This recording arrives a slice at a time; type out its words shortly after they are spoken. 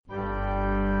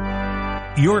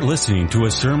You're listening to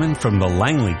a sermon from the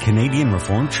Langley Canadian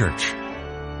Reformed Church.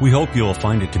 We hope you'll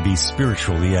find it to be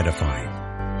spiritually edifying.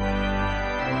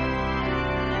 I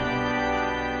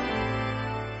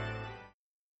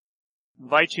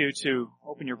invite you to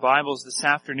open your Bibles this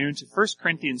afternoon to 1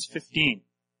 Corinthians 15.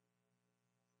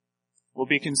 We'll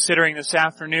be considering this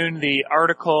afternoon the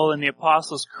article in the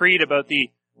Apostles' Creed about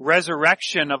the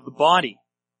resurrection of the body.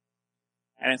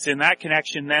 And it's in that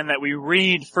connection then that we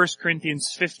read 1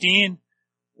 Corinthians 15,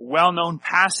 a well-known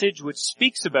passage which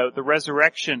speaks about the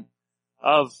resurrection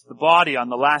of the body on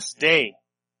the last day.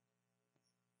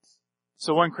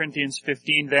 So 1 Corinthians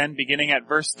 15 then, beginning at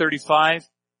verse 35.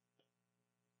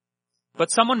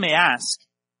 But someone may ask,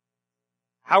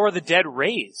 how are the dead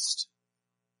raised?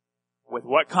 With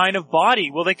what kind of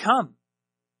body will they come?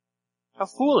 How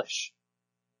foolish.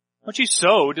 What you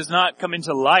sow does not come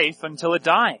into life until it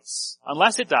dies,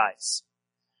 unless it dies.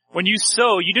 When you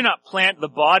sow, you do not plant the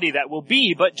body that will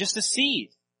be, but just a seed,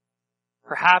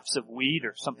 perhaps of wheat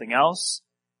or something else.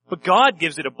 But God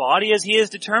gives it a body as He has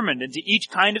determined, and to each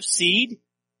kind of seed,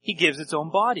 He gives its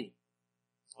own body.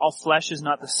 All flesh is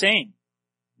not the same.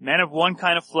 Men have one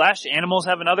kind of flesh, animals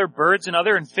have another, birds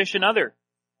another, and fish another.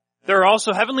 There are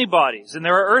also heavenly bodies, and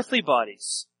there are earthly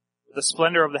bodies. The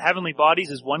splendor of the heavenly bodies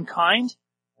is one kind,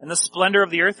 and the splendor of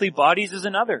the earthly bodies is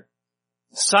another.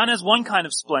 The sun has one kind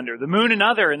of splendor, the moon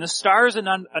another, and the stars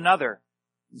another.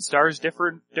 And stars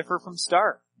differ from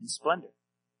star in splendor.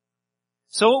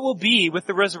 So it will be with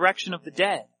the resurrection of the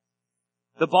dead.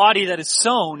 The body that is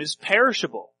sown is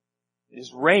perishable. It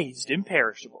is raised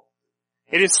imperishable.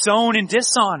 It is sown in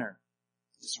dishonor.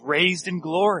 It is raised in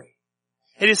glory.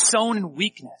 It is sown in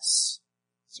weakness.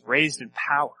 It is raised in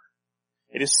power.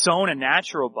 It is sown a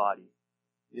natural body.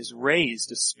 It is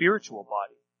raised a spiritual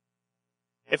body.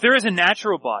 If there is a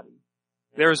natural body,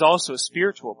 there is also a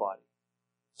spiritual body.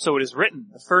 So it is written,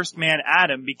 the first man,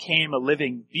 Adam, became a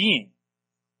living being.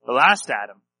 The last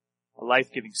Adam, a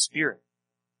life-giving spirit.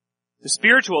 The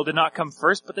spiritual did not come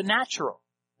first, but the natural.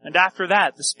 And after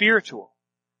that, the spiritual.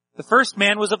 The first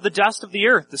man was of the dust of the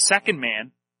earth, the second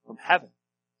man from heaven.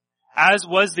 As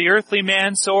was the earthly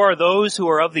man, so are those who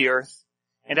are of the earth.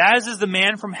 And as is the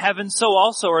man from heaven, so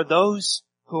also are those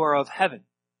who are of heaven.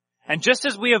 And just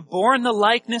as we have borne the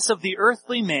likeness of the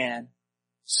earthly man,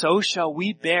 so shall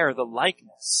we bear the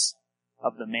likeness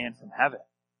of the man from heaven.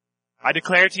 I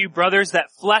declare to you, brothers,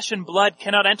 that flesh and blood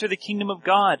cannot enter the kingdom of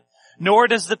God, nor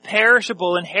does the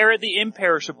perishable inherit the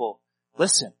imperishable.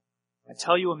 Listen, I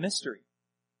tell you a mystery.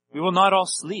 We will not all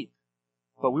sleep,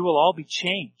 but we will all be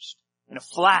changed in a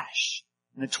flash,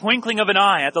 in the twinkling of an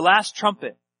eye, at the last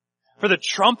trumpet. For the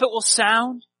trumpet will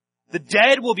sound, the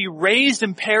dead will be raised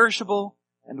imperishable,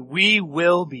 and we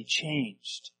will be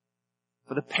changed.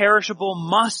 For the perishable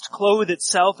must clothe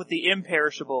itself with the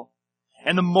imperishable,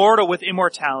 and the mortal with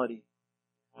immortality.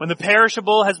 When the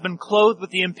perishable has been clothed with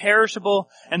the imperishable,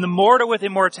 and the mortal with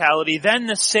immortality, then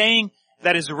the saying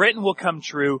that is written will come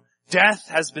true, death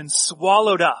has been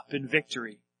swallowed up in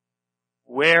victory.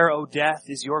 Where, O death,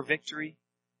 is your victory?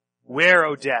 Where,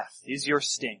 O death, is your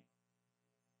sting?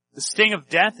 The sting of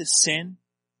death is sin.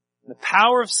 The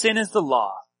power of sin is the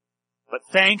law. But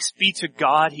thanks be to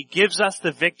God, He gives us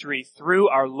the victory through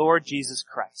our Lord Jesus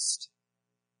Christ.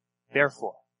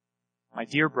 Therefore, my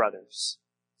dear brothers,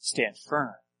 stand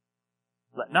firm.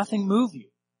 Let nothing move you.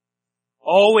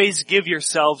 Always give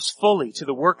yourselves fully to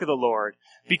the work of the Lord,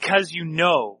 because you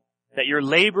know that your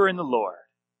labor in the Lord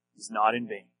is not in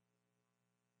vain.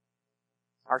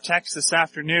 Our text this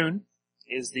afternoon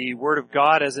is the Word of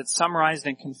God as it's summarized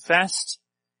and confessed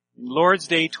in Lord's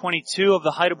Day 22 of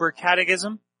the Heidelberg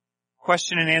Catechism,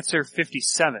 question and answer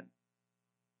 57.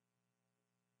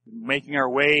 Making our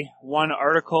way one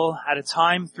article at a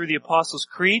time through the Apostles'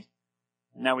 Creed.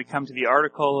 And now we come to the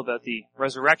article about the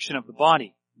resurrection of the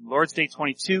body. Lord's Day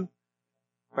 22,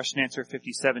 question and answer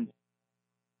 57.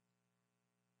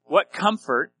 What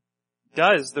comfort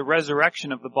does the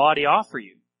resurrection of the body offer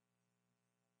you?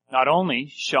 Not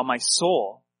only shall my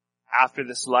soul, after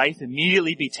this life,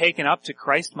 immediately be taken up to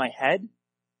Christ my head,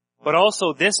 but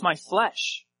also this my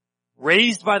flesh,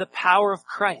 raised by the power of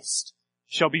Christ,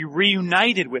 shall be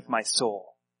reunited with my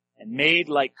soul and made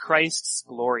like Christ's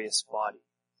glorious body.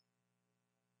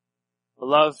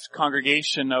 Beloved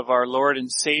congregation of our Lord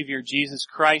and Savior Jesus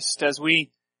Christ, as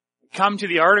we come to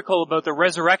the article about the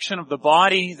resurrection of the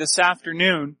body this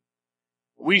afternoon,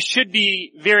 we should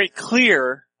be very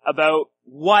clear about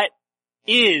what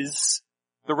is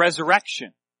the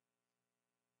resurrection.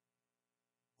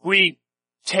 We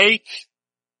take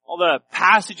all the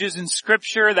passages in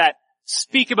Scripture that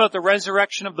speak about the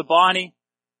resurrection of the body,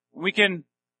 we can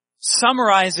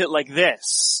summarize it like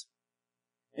this.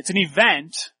 It's an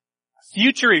event, a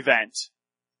future event,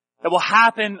 that will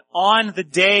happen on the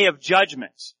day of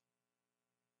judgment,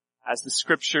 as the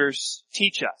scriptures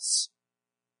teach us.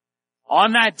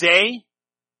 On that day,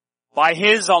 by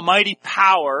His almighty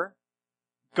power,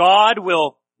 God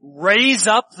will raise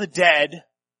up the dead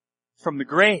from the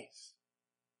grave.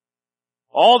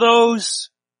 All those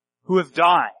who have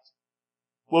died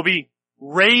will be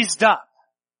raised up,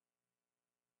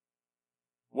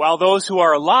 while those who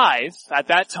are alive at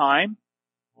that time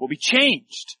will be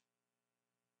changed.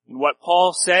 In what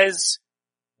Paul says,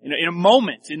 in a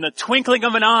moment, in the twinkling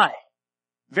of an eye,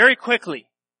 very quickly,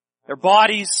 their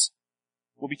bodies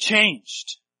will be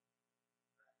changed.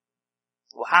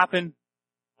 It will happen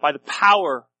by the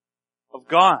power of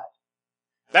God.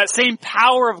 That same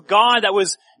power of God that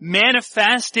was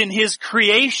manifest in His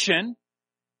creation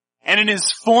and in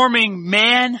His forming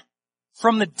man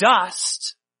from the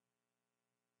dust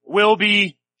will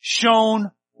be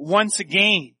shown once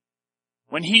again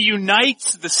when He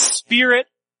unites the spirit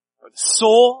or the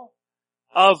soul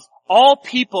of all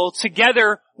people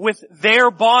together with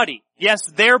their body. Yes,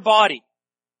 their body.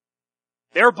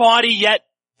 Their body yet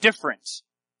different.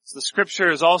 So the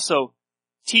scriptures also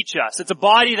teach us. It's a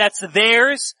body that's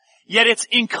theirs, yet it's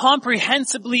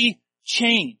incomprehensibly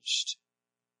changed.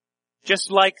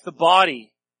 Just like the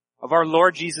body of our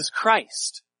Lord Jesus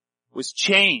Christ was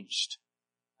changed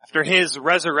after His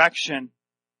resurrection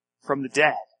from the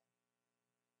dead.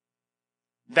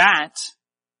 That,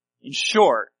 in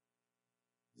short,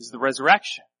 is the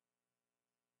resurrection.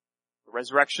 The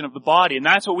resurrection of the body. And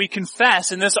that's what we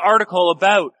confess in this article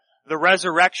about the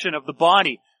resurrection of the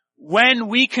body. When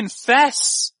we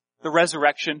confess the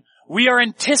resurrection, we are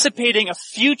anticipating a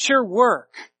future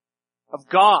work of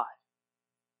God.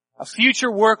 A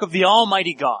future work of the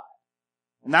Almighty God.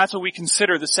 And that's what we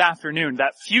consider this afternoon,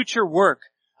 that future work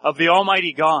of the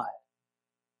Almighty God.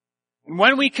 And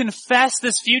when we confess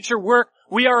this future work,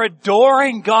 we are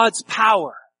adoring God's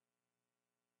power.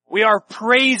 We are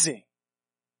praising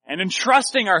and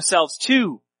entrusting ourselves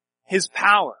to His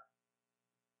power.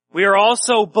 We are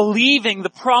also believing the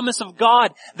promise of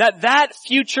God that that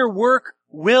future work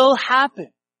will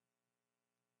happen.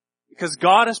 Because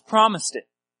God has promised it.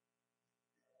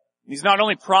 He's not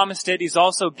only promised it, He's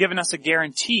also given us a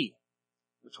guarantee,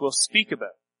 which we'll speak about.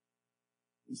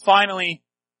 And finally,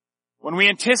 when we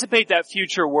anticipate that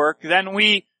future work, then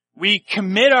we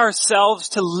commit ourselves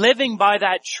to living by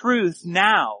that truth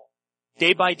now,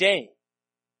 day by day.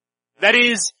 That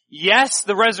is, yes,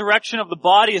 the resurrection of the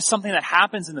body is something that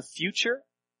happens in the future,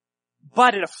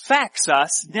 but it affects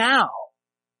us now.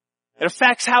 It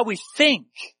affects how we think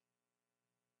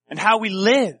and how we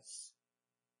live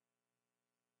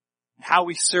and how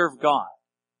we serve God.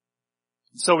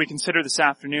 And so we consider this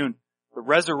afternoon the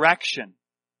resurrection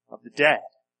of the dead.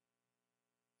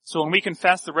 So when we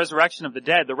confess the resurrection of the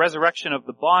dead, the resurrection of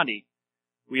the body,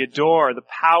 we adore the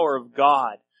power of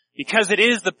God, because it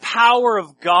is the power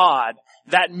of God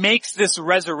that makes this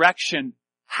resurrection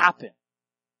happen.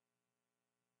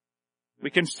 We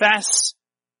confess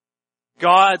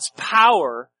God's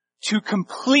power to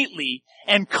completely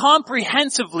and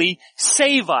comprehensively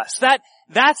save us.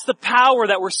 That's the power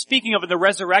that we're speaking of in the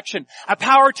resurrection. A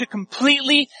power to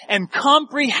completely and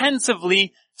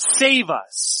comprehensively save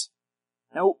us.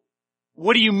 Now,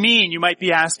 what do you mean, you might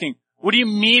be asking? What do you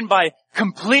mean by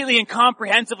completely and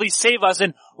comprehensively save us?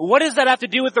 And what does that have to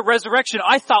do with the resurrection?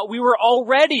 I thought we were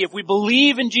already, if we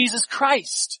believe in Jesus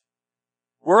Christ,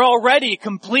 we're already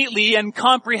completely and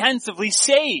comprehensively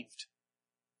saved.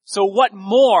 So what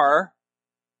more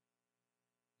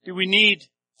do we need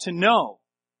to know?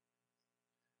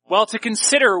 Well, to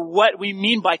consider what we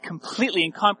mean by completely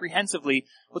and comprehensively,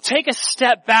 we'll take a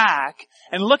step back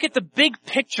and look at the big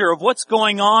picture of what's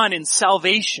going on in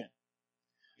salvation.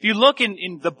 If you look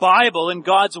in the Bible, in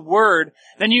God's Word,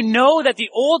 then you know that the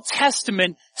Old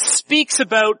Testament speaks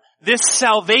about this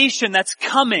salvation that's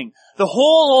coming. The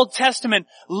whole Old Testament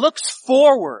looks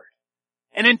forward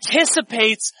and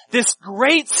anticipates this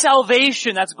great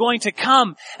salvation that's going to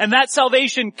come. And that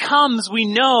salvation comes, we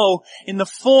know, in the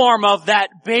form of that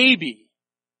baby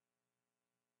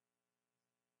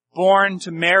born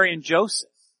to Mary and Joseph,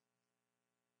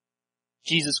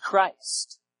 Jesus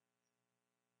Christ.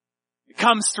 It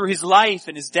comes through His life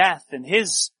and His death and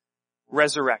His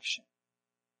resurrection.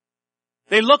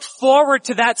 They look forward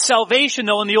to that salvation,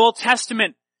 though, in the Old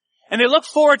Testament. And they look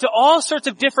forward to all sorts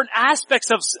of different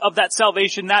aspects of that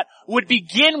salvation that would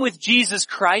begin with Jesus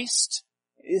Christ,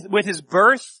 with His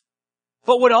birth,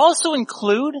 but would also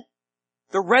include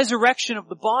the resurrection of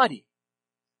the body.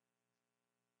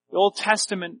 The Old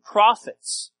Testament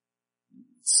prophets,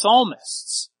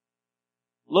 psalmists,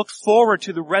 looked forward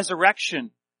to the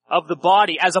resurrection of the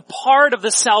body as a part of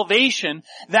the salvation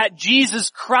that Jesus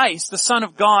Christ, the Son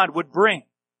of God, would bring.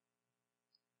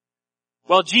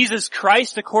 Well, Jesus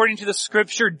Christ, according to the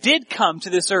Scripture, did come to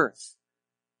this earth.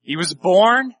 He was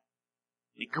born.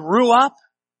 He grew up.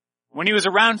 When he was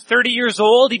around 30 years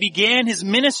old, he began his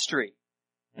ministry.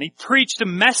 And he preached a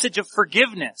message of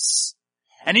forgiveness.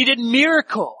 And he did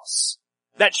miracles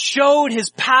that showed his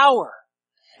power.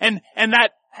 And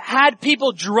that had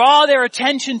people draw their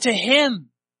attention to him.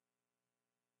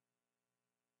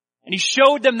 And he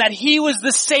showed them that he was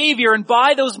the Savior, and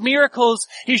by those miracles,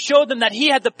 he showed them that he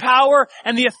had the power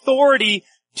and the authority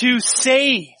to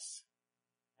save.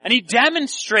 And he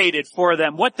demonstrated for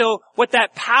them what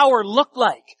that power looked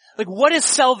like. Like, what does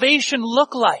salvation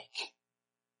look like?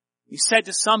 He said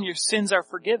to some, your sins are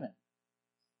forgiven.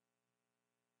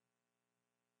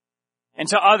 And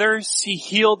to others, he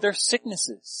healed their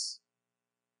sicknesses.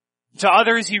 To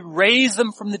others, he raised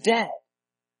them from the dead.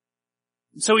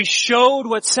 And so he showed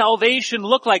what salvation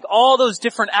looked like. All those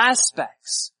different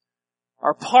aspects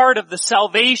are part of the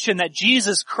salvation that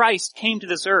Jesus Christ came to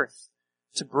this earth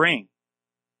to bring.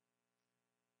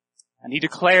 And he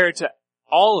declared to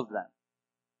all of them,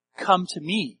 come to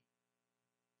me.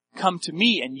 Come to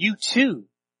me and you too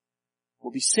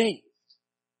will be saved.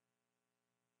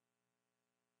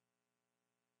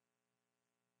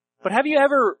 But have you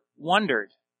ever wondered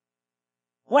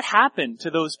what happened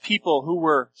to those people who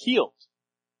were healed?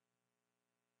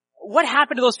 What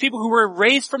happened to those people who were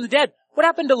raised from the dead? What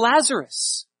happened to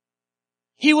Lazarus?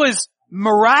 He was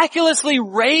miraculously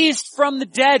raised from the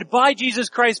dead by Jesus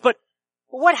Christ, but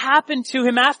what happened to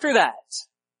him after that?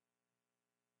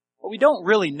 Well, we don't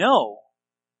really know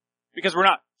because we're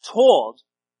not told.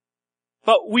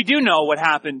 But we do know what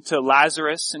happened to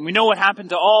Lazarus, and we know what happened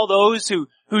to all those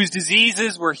whose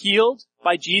diseases were healed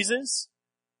by Jesus.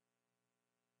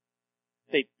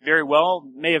 They very well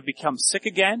may have become sick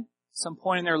again at some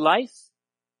point in their life,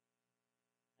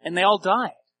 and they all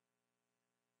died.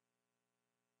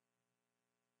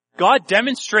 God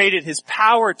demonstrated his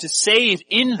power to save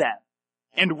in them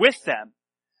and with them,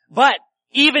 but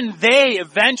even they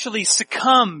eventually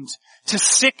succumbed to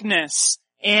sickness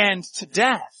and to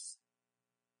death.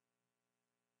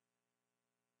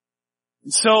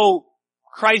 And so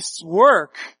Christ's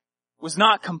work was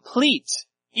not complete,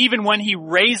 even when he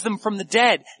raised them from the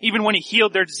dead, even when he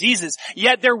healed their diseases.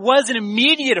 Yet there was an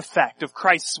immediate effect of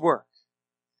Christ's work.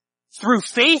 Through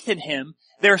faith in him,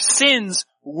 their sins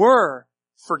were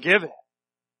forgiven.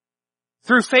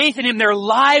 Through faith in him, their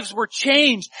lives were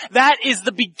changed. That is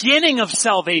the beginning of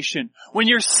salvation. When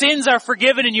your sins are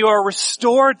forgiven and you are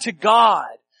restored to God,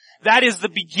 that is the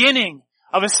beginning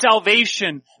of a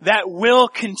salvation that will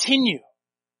continue.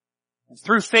 And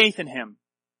through faith in him,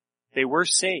 they were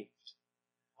saved.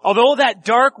 Although that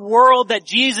dark world that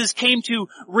Jesus came to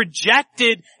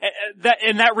rejected,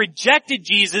 that rejected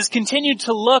Jesus continued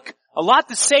to look a lot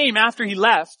the same after he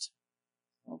left.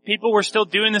 People were still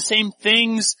doing the same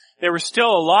things. There was still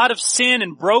a lot of sin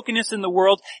and brokenness in the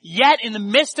world. Yet in the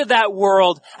midst of that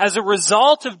world, as a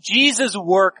result of Jesus'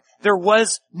 work, there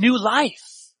was new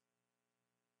life.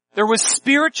 There was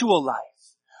spiritual life.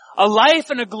 A life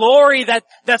and a glory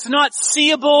that's not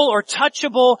seeable or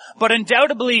touchable, but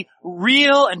undoubtedly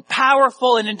real and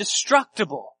powerful and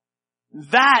indestructible.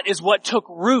 That is what took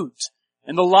root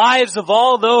in the lives of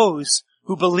all those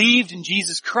who believed in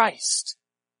Jesus Christ.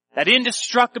 That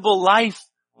indestructible life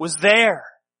was there,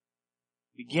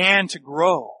 began to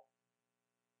grow.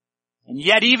 And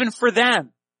yet even for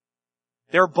them,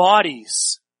 their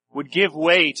bodies would give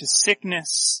way to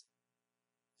sickness,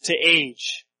 to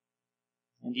age,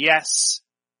 and yes,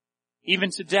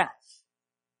 even to death.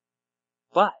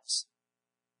 But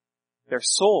their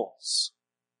souls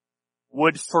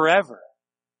would forever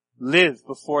live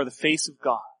before the face of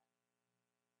God.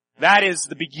 That is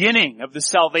the beginning of the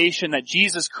salvation that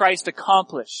Jesus Christ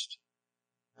accomplished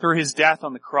through his death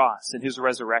on the cross and his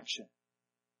resurrection.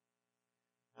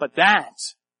 But that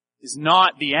is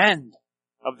not the end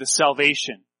of the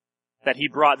salvation that he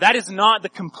brought. That is not the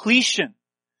completion.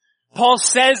 Paul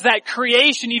says that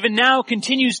creation even now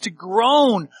continues to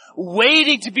groan,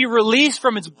 waiting to be released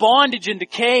from its bondage and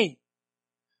decay.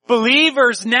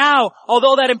 Believers now,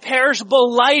 although that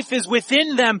imperishable life is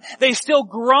within them, they still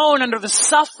groan under the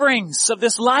sufferings of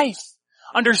this life,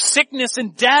 under sickness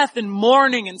and death and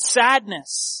mourning and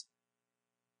sadness.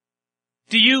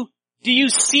 Do you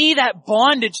see that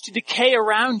bondage to decay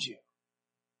around you?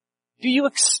 Do you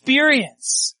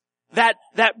experience that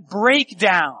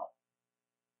breakdown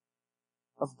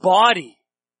of body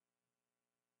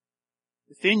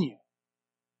within you?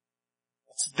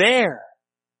 It's there.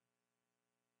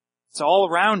 It's all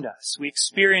around us. We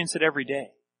experience it every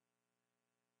day.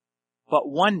 But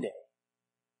one day,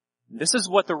 this is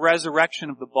what the resurrection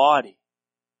of the body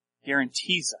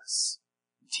guarantees us,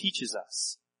 teaches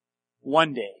us.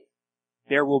 One day,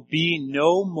 there will be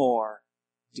no more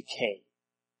decay.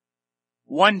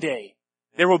 One day,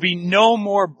 there will be no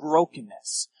more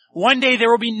brokenness. One day, there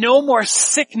will be no more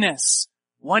sickness.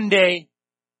 One day,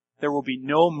 there will be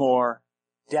no more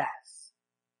death.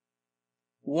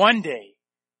 One day,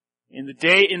 in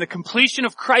the completion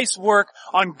of Christ's work,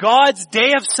 on God's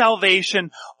day of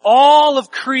salvation, all of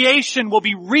creation will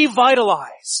be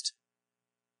revitalized.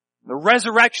 The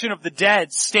resurrection of the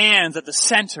dead stands at the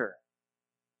center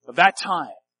of that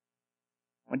time,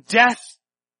 when death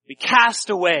be cast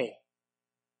away.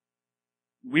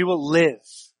 We will live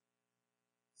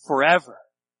forever.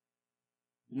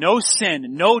 No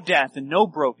sin, no death, and no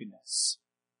brokenness.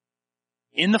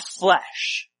 In the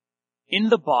flesh, in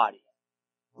the body,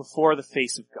 before the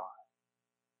face of God.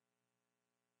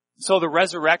 So the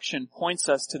resurrection points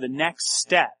us to the next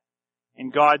step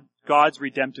in God's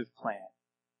redemptive plan.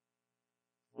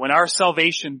 When our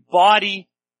salvation, body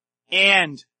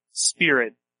and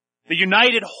spirit, the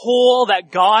united whole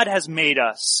that God has made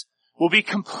us, will be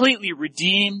completely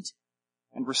redeemed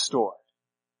and restored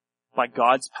by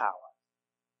God's power.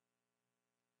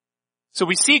 So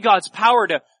we see God's power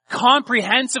to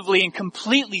comprehensively and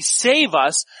completely save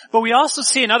us, but we also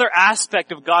see another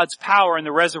aspect of God's power in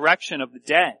the resurrection of the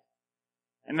dead.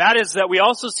 And that is that we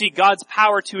also see God's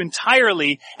power to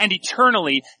entirely and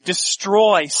eternally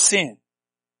destroy sin.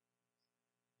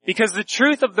 Because the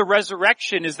truth of the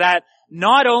resurrection is that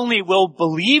not only will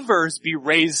believers be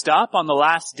raised up on the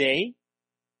last day,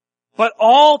 but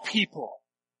all people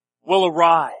will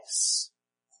arise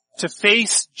to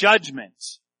face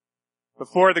judgment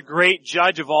before the great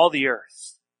judge of all the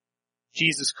earth,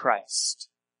 Jesus Christ.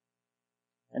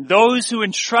 And those who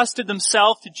entrusted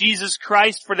themselves to Jesus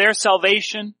Christ for their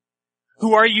salvation,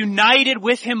 who are united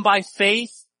with Him by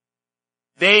faith,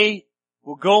 they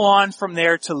will go on from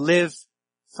there to live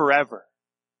forever,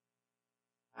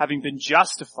 having been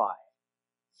justified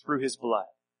through His blood.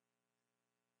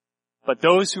 But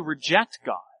those who reject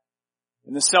God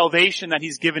and the salvation that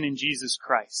He's given in Jesus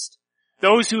Christ,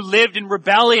 those who lived in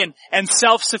rebellion and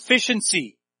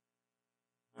self-sufficiency,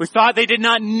 who thought they did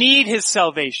not need His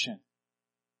salvation,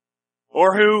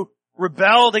 or who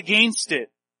rebelled against it,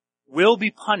 will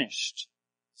be punished,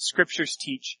 Scriptures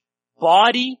teach,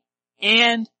 body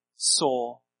and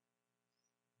soul,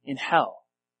 in hell,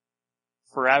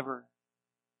 forever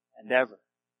and ever.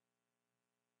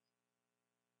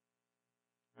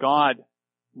 God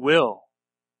will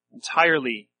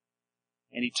entirely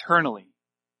and eternally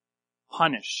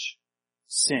punish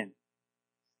sin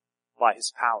by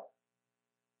His power.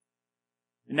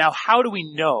 And now, how do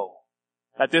we know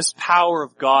that this power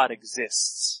of God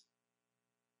exists?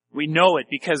 We know it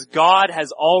because God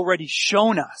has already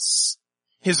shown us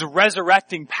His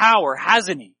resurrecting power,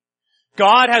 hasn't He?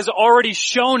 God has already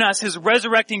shown us His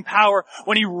resurrecting power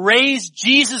when He raised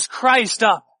Jesus Christ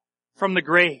up from the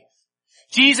grave.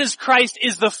 Jesus Christ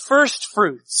is the first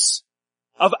fruits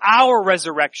of our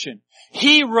resurrection.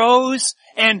 He rose,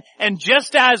 and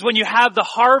just as when you have the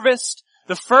harvest,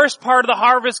 the first part of the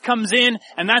harvest comes in,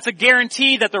 and that's a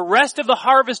guarantee that the rest of the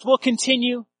harvest will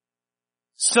continue,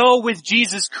 so with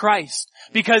Jesus Christ,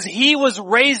 because He was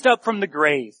raised up from the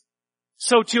grave,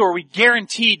 so too are we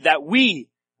guaranteed that we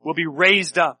will be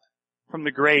raised up from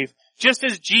the grave. Just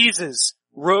as Jesus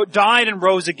died and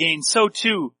rose again, so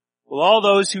too will all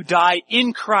those who die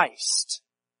in Christ,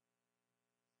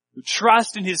 who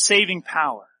trust in His saving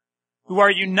power, who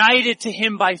are united to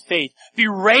Him by faith, be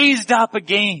raised up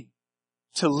again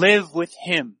to live with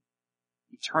Him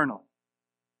eternally.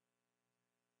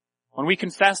 When we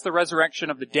confess the resurrection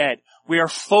of the dead, we are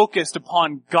focused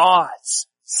upon God's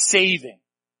saving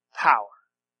power.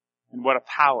 And what a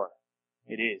power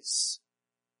it is.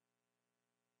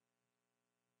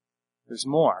 There's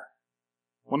more.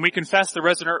 When we confess the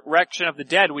resurrection of the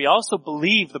dead, we also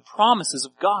believe the promises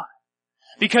of God.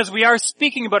 Because we are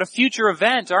speaking about a future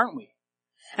event, aren't we?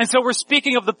 And so we're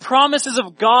speaking of the promises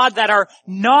of God that are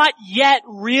not yet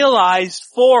realized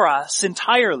for us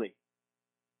entirely.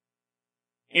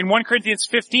 In 1 Corinthians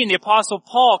 15, the Apostle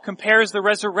Paul compares the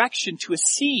resurrection to a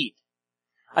seed.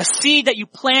 A seed that you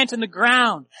plant in the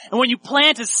ground. And when you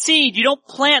plant a seed, you don't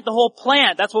plant the whole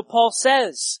plant. That's what Paul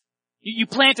says. You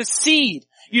plant a seed.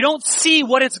 You don't see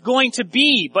what it's going to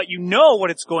be, but you know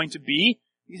what it's going to be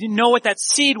because you know what that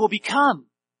seed will become.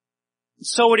 And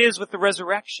so it is with the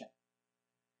resurrection.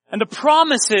 And the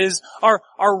promises are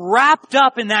wrapped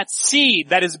up in that seed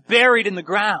that is buried in the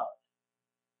ground.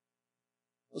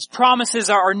 Those promises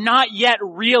are not yet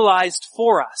realized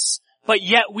for us, but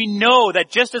yet we know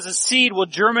that just as a seed will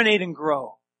germinate and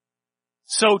grow,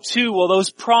 so too will those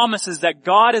promises that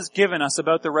God has given us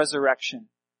about the resurrection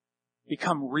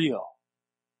become real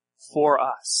for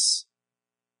us.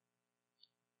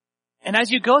 And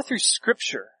as you go through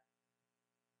Scripture,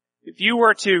 if you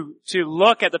were to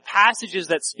look at the passages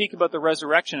that speak about the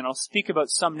resurrection, and I'll speak about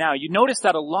some now, you notice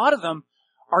that a lot of them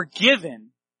are given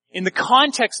in the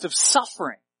context of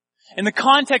suffering, in the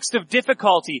context of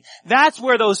difficulty. That's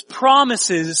where those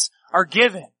promises are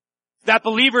given, that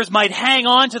believers might hang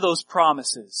on to those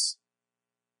promises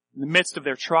in the midst of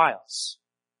their trials.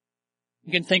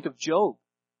 You can think of Job.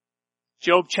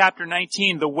 Job chapter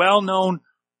 19, the well-known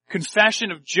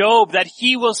confession of Job that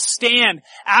he will stand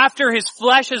after his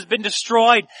flesh has been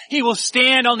destroyed. He will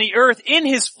stand on the earth in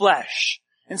his flesh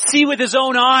and see with his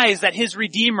own eyes that his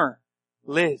Redeemer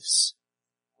lives.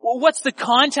 Well, what's the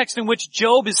context in which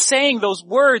Job is saying those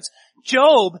words?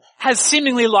 Job has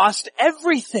seemingly lost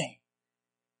everything.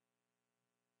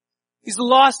 He's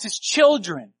lost his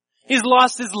children. He's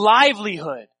lost his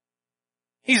livelihood.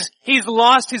 He's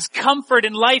lost his comfort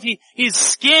in life. His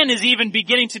skin is even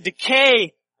beginning to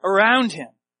decay around him.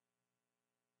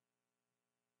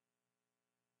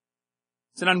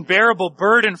 It's an unbearable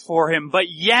burden for him, but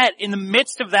yet in the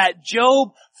midst of that, Job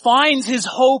finds his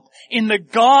hope in the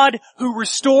God who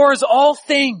restores all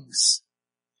things.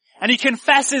 And he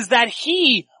confesses that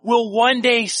he will one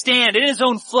day stand in his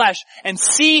own flesh and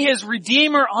see his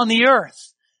Redeemer on the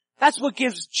earth. That's what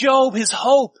gives Job his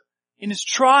hope in his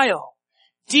trial.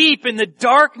 Deep in the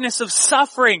darkness of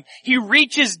suffering, he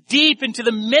reaches deep into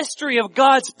the mystery of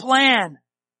God's plan.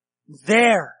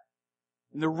 There,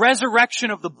 in the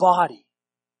resurrection of the body,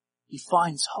 he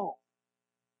finds hope.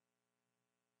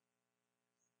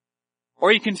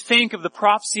 Or you can think of the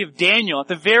prophecy of Daniel at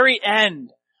the very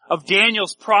end of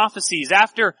Daniel's prophecies,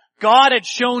 after God had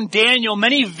shown Daniel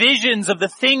many visions of the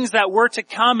things that were to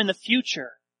come in the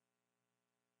future.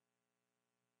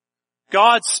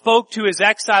 God spoke to his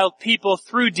exiled people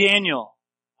through Daniel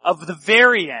of the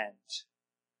very end,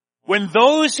 when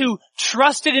those who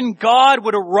trusted in God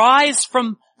would arise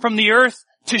from the earth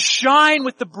to shine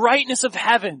with the brightness of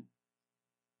heaven.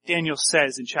 Daniel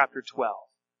says in chapter 12,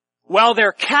 while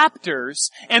their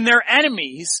captors and their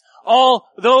enemies, all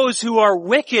those who are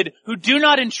wicked, who do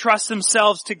not entrust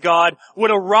themselves to God,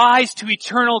 would arise to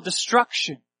eternal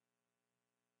destruction.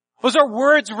 Those are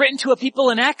words written to a people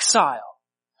in exile.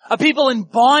 A people in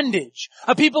bondage,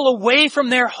 a people away from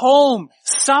their home,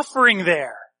 suffering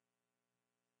there.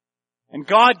 And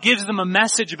God gives them a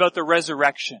message about the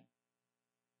resurrection.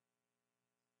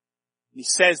 He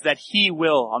says that he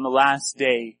will, on the last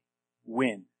day,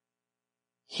 win.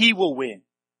 He will win.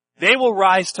 They will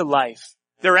rise to life.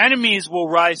 Their enemies will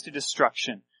rise to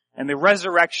destruction. And the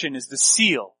resurrection is the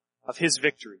seal of his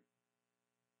victory.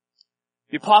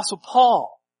 The Apostle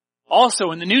Paul,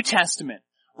 also in the New Testament,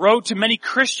 wrote to many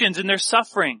Christians in their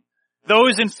suffering.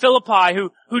 Those in Philippi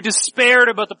who despaired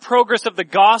about the progress of the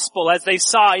gospel as they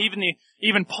saw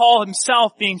even Paul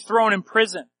himself being thrown in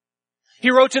prison.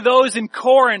 He wrote to those in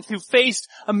Corinth who faced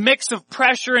a mix of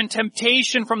pressure and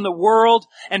temptation from the world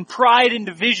and pride and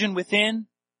division within.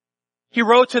 He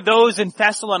wrote to those in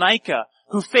Thessalonica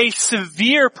who faced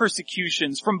severe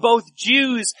persecutions from both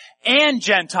Jews and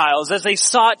Gentiles as they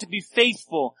sought to be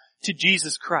faithful to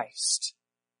Jesus Christ.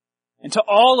 And to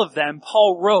all of them,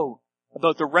 Paul wrote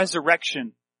about the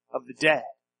resurrection of the dead.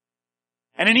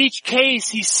 And in each case,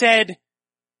 he said,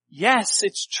 yes,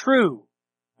 it's true.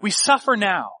 We suffer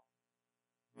now.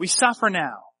 We suffer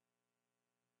now.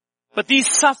 But these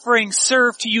sufferings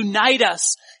serve to unite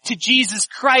us to Jesus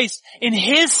Christ in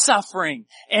his suffering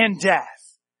and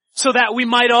death, so that we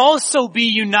might also be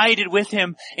united with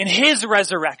him in his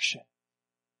resurrection.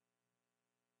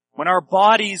 When our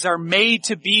bodies are made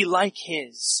to be like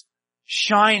his,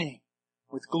 shining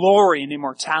with glory and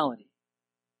immortality.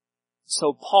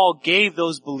 So Paul gave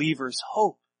those believers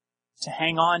hope to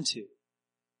hang on to.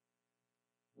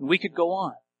 And we could go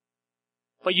on.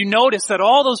 But you notice that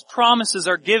all those promises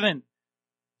are given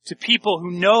to people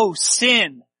who know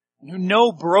sin and who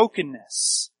know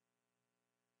brokenness.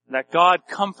 That God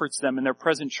comforts them in their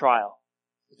present trial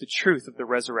with the truth of the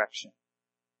resurrection.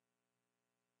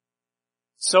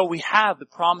 So we have the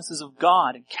promises of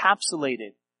God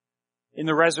encapsulated in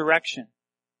the resurrection.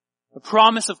 The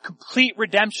promise of complete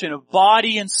redemption of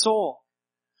body and soul.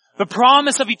 The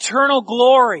promise of eternal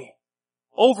glory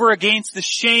over against the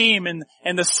shame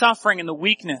and the suffering and the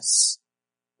weakness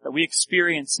that we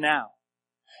experience now.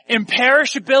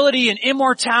 Imperishability and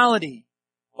immortality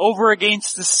over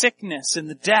against the sickness and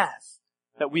the death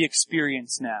that we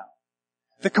experience now.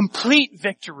 the complete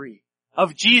victory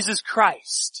of Jesus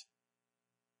Christ.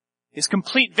 His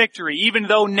complete victory, even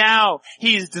though now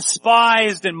he is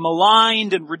despised and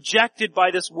maligned and rejected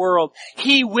by this world,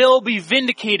 he will be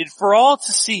vindicated for all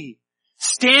to see,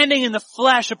 standing in the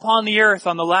flesh upon the earth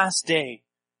on the last day,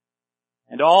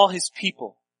 and all his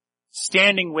people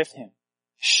standing with him,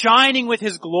 shining with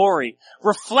his glory,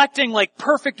 reflecting like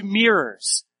perfect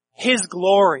mirrors his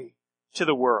glory to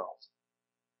the world.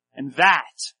 And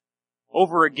that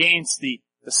over against the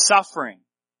suffering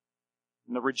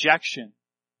and the rejection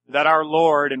that our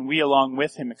Lord and we along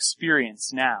with him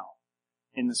experience now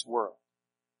in this world.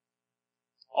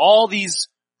 All these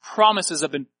promises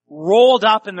have been rolled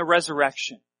up in the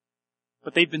resurrection,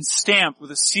 but they've been stamped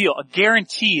with a seal, a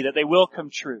guarantee that they will come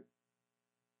true.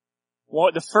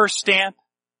 Well, the first stamp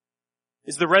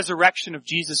is the resurrection of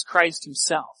Jesus Christ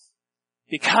himself.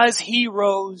 Because he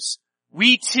rose,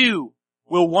 we too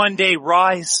will one day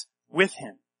rise with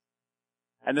him.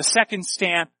 And the second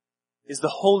stamp is the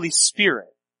Holy Spirit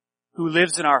who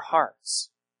lives in our hearts.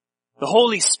 The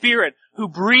Holy Spirit who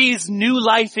breathes new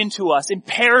life into us,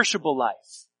 imperishable life,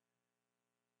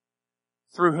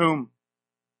 through whom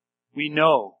we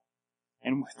know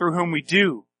and through whom we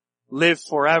do live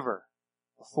forever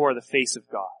before the face of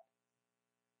God.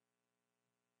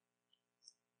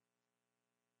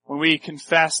 When we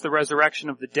confess the resurrection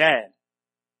of the dead,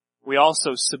 we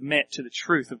also submit to the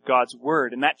truth of God's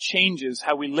word, and that changes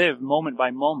how we live moment by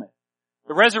moment.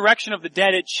 The resurrection of the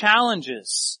dead, it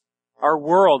challenges our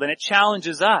world, and it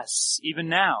challenges us even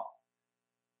now.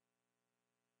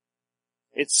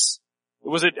 It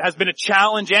has been a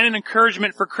challenge and an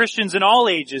encouragement for Christians in all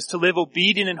ages to live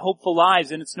obedient and hopeful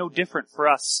lives, and it's no different for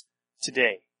us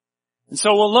today. And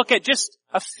so we'll look at just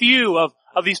a few of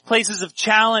these places of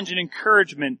challenge and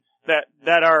encouragement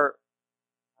that are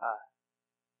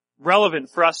relevant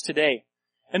for us today.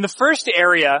 And the first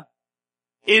area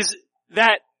is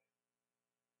that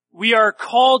we are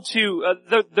called to,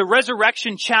 the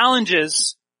resurrection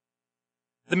challenges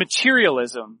the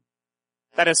materialism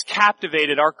that has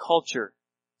captivated our culture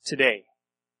today.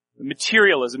 The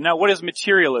materialism. Now, what is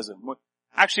materialism?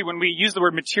 Actually, when we use the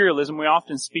word materialism, we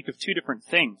often speak of two different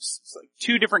things. It's like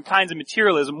two different kinds of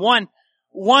materialism.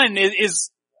 One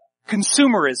is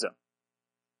consumerism,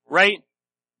 right?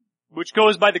 Which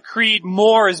goes by the creed,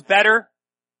 more is better.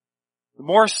 The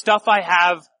more stuff I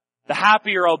have, the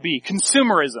happier I'll be.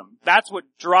 Consumerism. That's what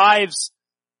drives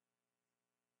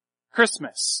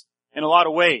Christmas in a lot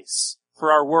of ways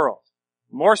for our world.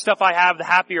 The more stuff I have, the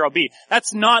happier I'll be.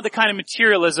 That's not the kind of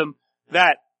materialism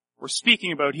that we're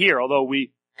speaking about here, although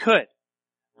we could.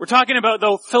 We're talking about,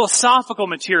 though, philosophical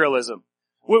materialism,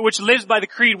 which lives by the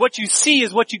creed, what you see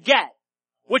is what you get.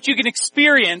 What you can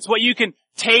experience, what you can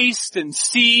taste and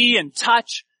see and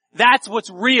touch, that's what's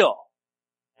real.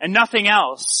 And nothing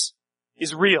else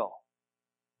is real.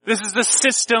 This is the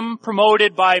system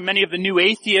promoted by many of the new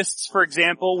atheists, for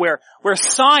example, where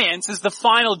science is the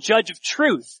final judge of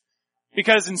truth.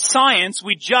 Because in science,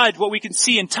 we judge what we can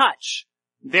see and touch.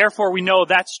 Therefore, we know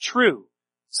that's true.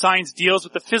 Science deals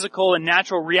with the physical and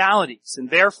natural realities. And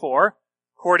therefore,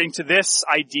 according to this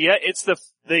idea, it's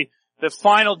the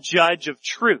final judge of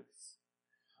truth.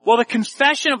 Well, the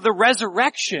confession of the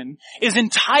resurrection is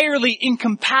entirely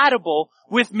incompatible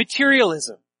with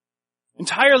materialism.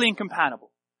 Entirely incompatible.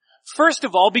 First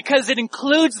of all, because it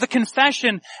includes the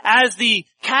confession, as the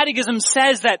Catechism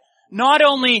says, that not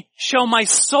only shall my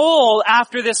soul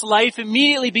after this life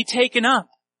immediately be taken up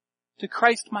to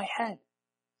Christ my head.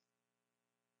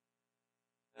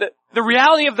 The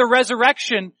reality of the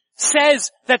resurrection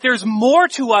says that there's more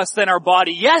to us than our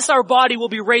body. Yes, our body will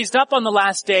be raised up on the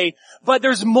last day, but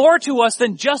there's more to us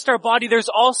than just our body. There's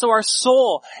also our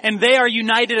soul, and they are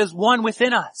united as one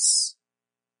within us.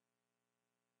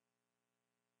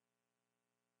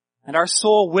 And our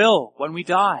soul will, when we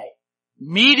die,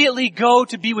 immediately go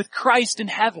to be with Christ in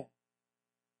heaven.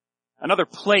 Another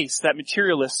place that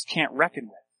materialists can't reckon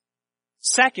with.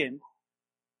 Second,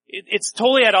 it's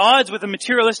totally at odds with a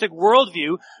materialistic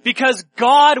worldview because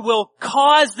God will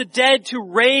cause the dead to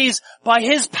raise by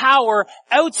His power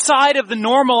outside of the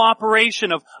normal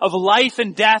operation of life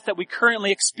and death that we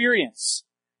currently experience.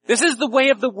 This is the way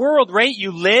of the world, right?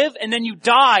 You live and then you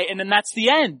die and then that's the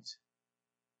end.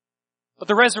 But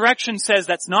the resurrection says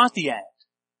that's not the end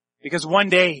because one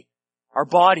day our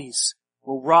bodies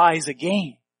will rise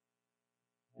again.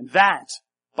 And that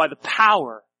by the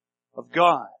power of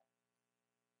God.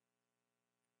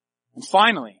 And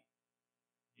finally,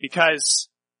 because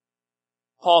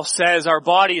Paul says our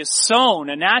body is sown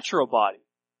a natural body,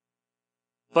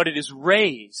 but it is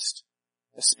raised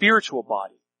a spiritual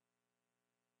body.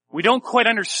 We don't quite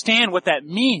understand what that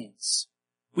means.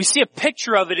 We see a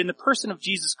picture of it in the person of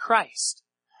Jesus Christ.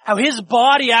 How his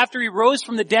body after he rose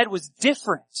from the dead was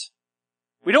different.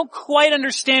 We don't quite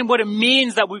understand what it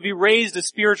means that we be raised a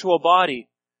spiritual body,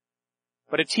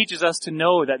 but it teaches us to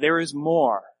know that there is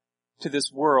more to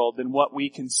this world than what we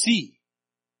can see,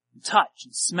 and touch,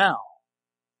 and smell,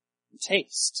 and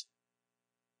taste.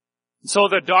 And so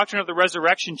the doctrine of the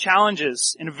resurrection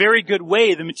challenges in a very good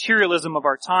way the materialism of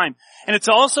our time. And it's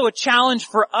also a challenge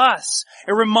for us.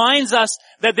 It reminds us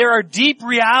that there are deep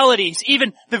realities,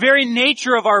 even the very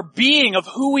nature of our being, of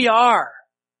who we are,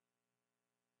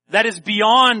 that is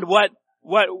beyond what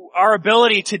our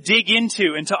ability to dig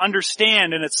into and to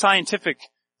understand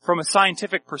from a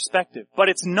scientific perspective. But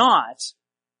it's not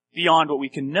beyond what we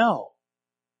can know,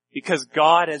 because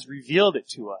God has revealed it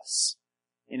to us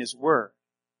in his word.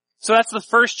 So that's the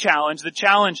first challenge, the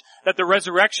challenge that the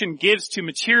resurrection gives to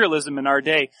materialism in our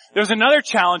day. There's another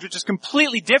challenge which is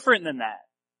completely different than that,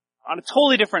 on a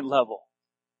totally different level.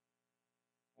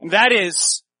 And that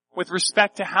is with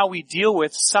respect to how we deal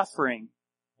with suffering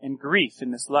and grief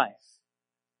in this life.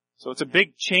 So it's a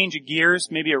big change of gears,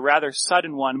 maybe a rather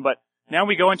sudden one, but now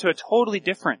we go into a totally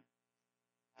different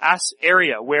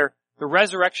area where the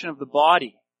resurrection of the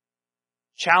body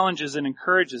challenges and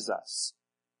encourages us.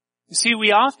 You see,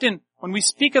 when we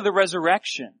speak of the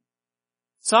resurrection,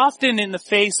 it's often in the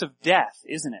face of death,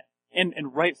 isn't it?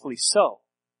 And rightfully so.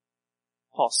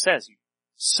 Paul says, you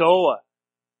sow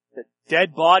the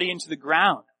dead body into the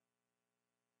ground,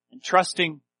 and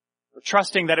trusting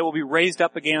that it will be raised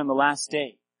up again on the last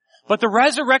day. But the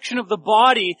resurrection of the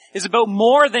body is about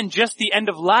more than just the end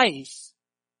of life.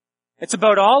 It's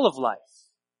about all of life.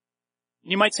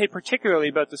 And you might say particularly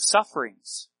about the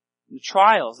sufferings and the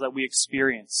trials that we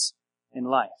experience in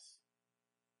life.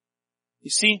 You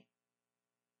see,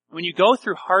 when you go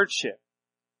through hardship,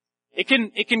 it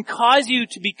can cause you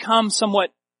to become somewhat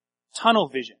tunnel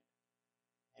vision.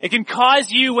 It can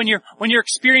cause you, when you're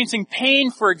experiencing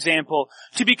pain, for example,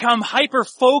 to become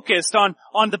hyper-focused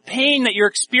on the pain that you're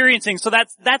experiencing, so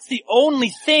that's the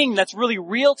only thing that's really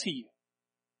real to you.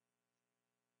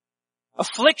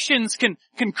 Afflictions can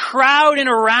crowd in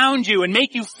around you and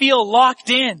make you feel locked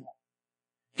in.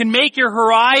 Can make your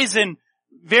horizon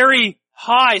very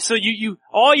high, so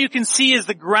all you can see is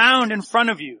the ground in front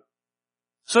of you.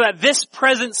 So that this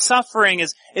present suffering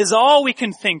is all we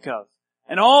can think of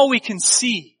and all we can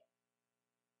see.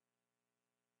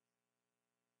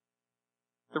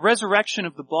 The resurrection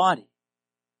of the body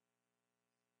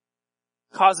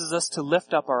causes us to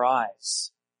lift up our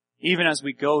eyes, even as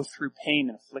we go through pain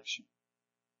and affliction.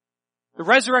 The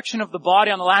resurrection of the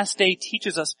body on the last day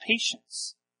teaches us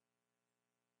patience.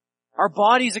 Our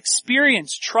bodies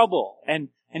experience trouble and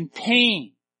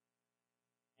pain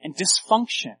and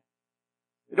dysfunction.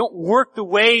 They don't work the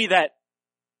way that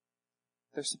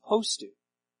they're supposed to.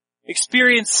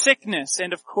 Experience sickness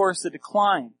and, of course, the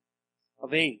decline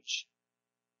of age.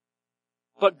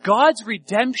 But God's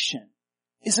redemption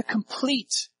is a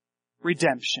complete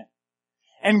redemption.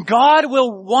 And God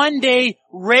will one day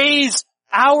raise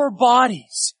our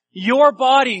bodies, your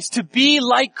bodies, to be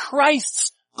like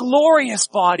Christ's glorious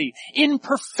body in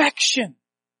perfection.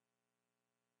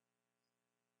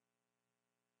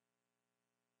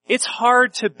 It's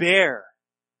hard to bear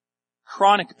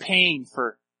chronic pain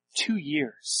for 2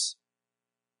 years.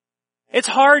 It's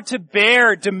hard to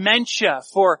bear dementia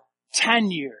for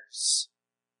 10 years.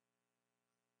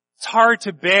 It's hard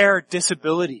to bear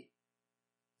disability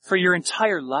for your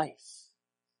entire life.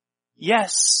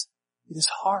 Yes, it is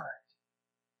hard.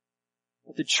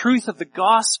 But the truth of the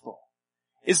gospel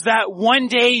is that one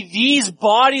day these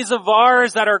bodies of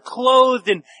ours that are clothed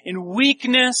in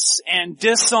weakness and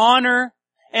dishonor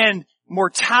and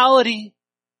mortality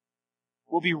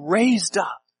will be raised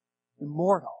up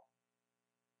immortal.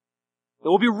 They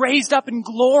will be raised up in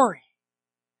glory.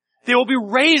 They will be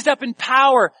raised up in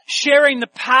power, sharing the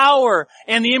power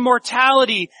and the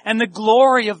immortality and the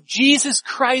glory of Jesus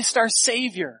Christ our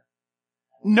Savior.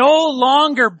 No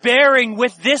longer bearing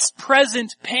with this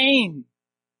present pain,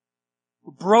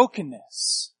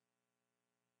 brokenness.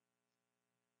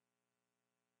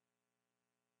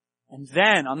 And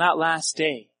then, on that last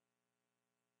day,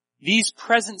 these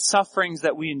present sufferings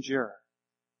that we endure,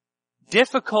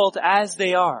 difficult as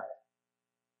they are,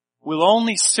 will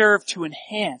only serve to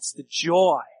enhance the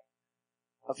joy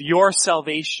of your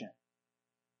salvation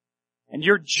and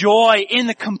your joy in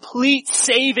the complete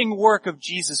saving work of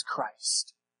Jesus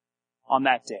Christ on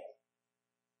that day.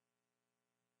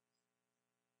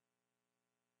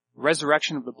 The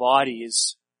resurrection of the body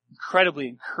is incredibly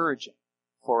encouraging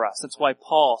for us. That's why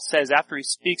Paul says, after he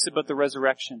speaks about the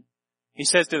resurrection, he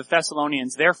says to the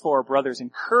Thessalonians, "Therefore, brothers,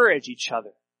 encourage each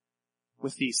other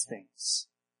with these things.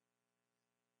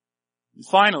 And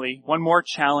finally, one more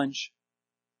challenge,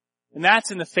 and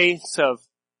that's in the face of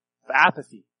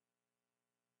apathy,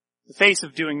 the face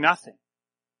of doing nothing.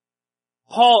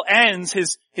 Paul ends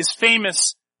his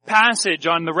famous passage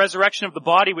on the resurrection of the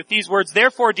body with these words,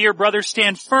 "Therefore, dear brothers,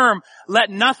 stand firm. Let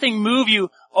nothing move you.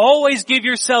 Always give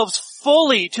yourselves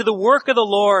fully to the work of the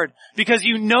Lord, because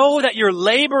you know that your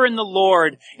labor in the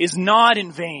Lord is not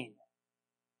in vain."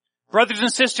 Brothers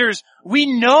and sisters, we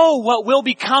know what will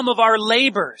become of our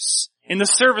labors in the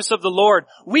service of the Lord.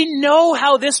 We know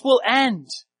how this will end.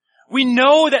 We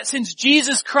know that since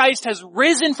Jesus Christ has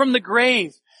risen from the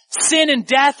grave, sin and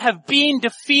death have been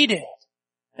defeated.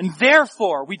 And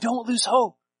therefore, we don't lose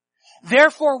hope.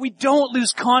 Therefore, we don't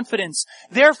lose confidence.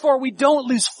 Therefore, we don't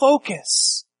lose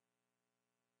focus.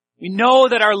 We know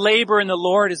that our labor in the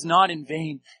Lord is not in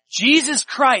vain. Jesus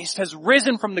Christ has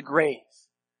risen from the grave.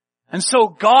 And so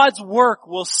God's work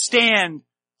will stand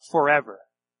forever.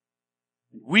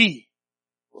 We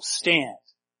will stand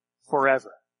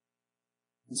forever.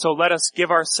 And so let us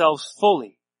give ourselves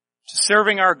fully to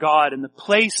serving our God in the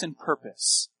place and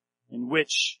purpose in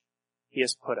which He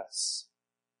has put us.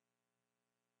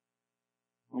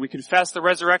 When we confess the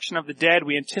resurrection of the dead,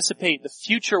 we anticipate the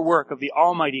future work of the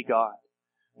Almighty God,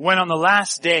 when on the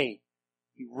last day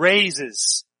He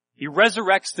resurrects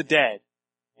the dead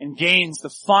and gains the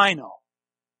final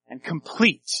and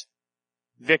complete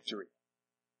victory.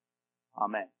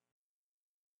 Amen.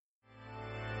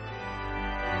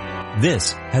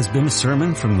 This has been a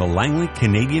sermon from the Langley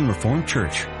Canadian Reformed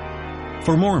Church.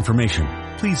 For more information,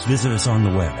 please visit us on the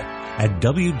web at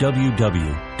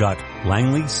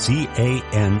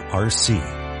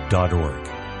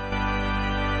www.langleycanrc.org.